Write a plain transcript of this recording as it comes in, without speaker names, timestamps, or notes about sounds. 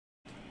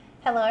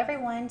Hello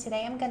everyone,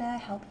 today I'm going to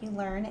help you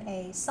learn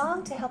a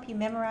song to help you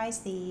memorize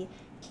the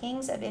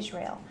kings of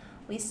Israel.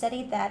 We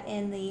studied that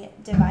in the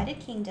divided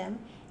kingdom.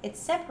 It's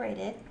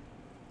separated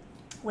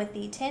with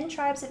the 10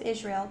 tribes of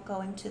Israel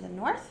going to the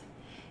north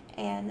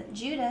and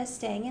Judah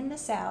staying in the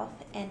south,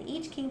 and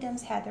each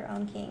kingdom's had their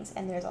own kings,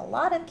 and there's a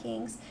lot of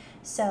kings,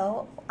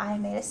 so I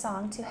made a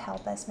song to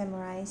help us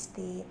memorize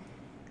the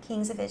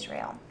kings of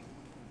Israel.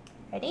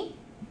 Ready?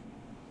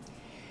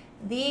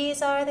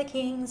 These are the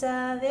kings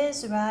of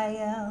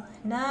Israel,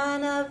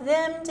 none of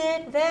them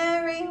did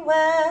very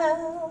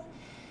well.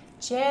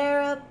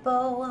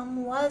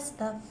 Jeroboam was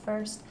the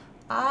first,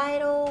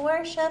 idol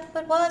worship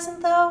but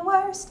wasn't the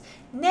worst.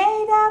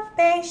 Nadab,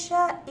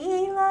 Baasha,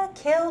 Elah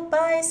killed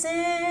by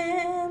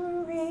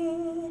Zimri.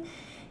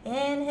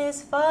 In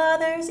his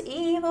father's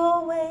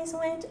evil ways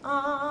went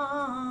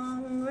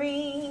Omri.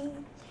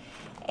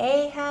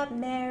 Ahab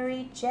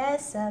married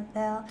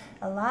Jezebel,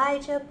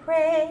 Elijah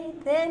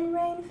prayed, then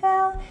rain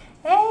fell.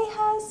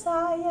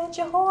 Ahaziah,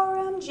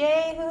 Jehoram,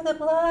 Jehu the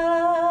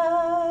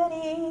bloody.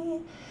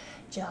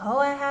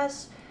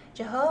 Jehoash,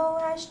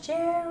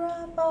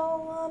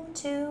 Jeroboam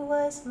II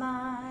was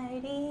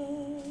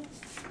mighty.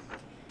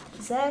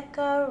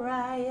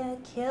 Zechariah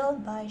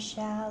killed by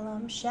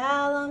Shallum,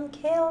 Shallum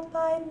killed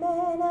by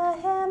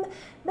Menahem,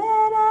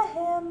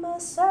 Menahem a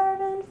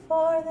servant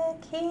for the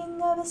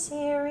king of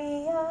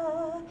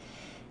Assyria.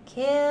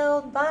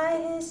 Killed by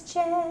his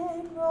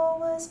general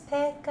was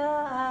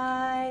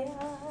Pekahiah.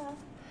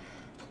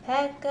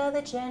 Pekah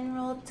the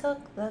general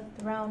took the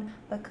throne,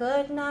 but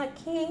could not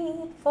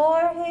keep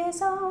for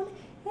his own.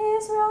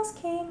 Israel's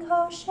king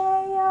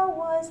Hoshea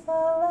was the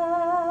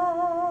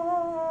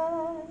last.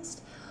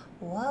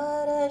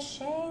 What a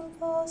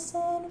shameful,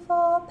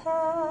 sinful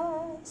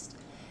past.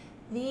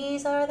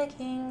 These are the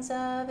kings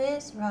of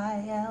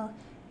Israel,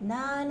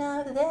 none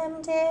of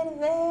them did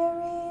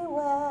very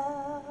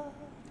well.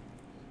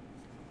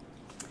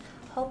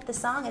 Hope the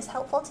song is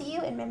helpful to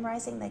you in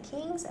memorizing the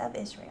kings of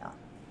Israel.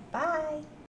 Bye.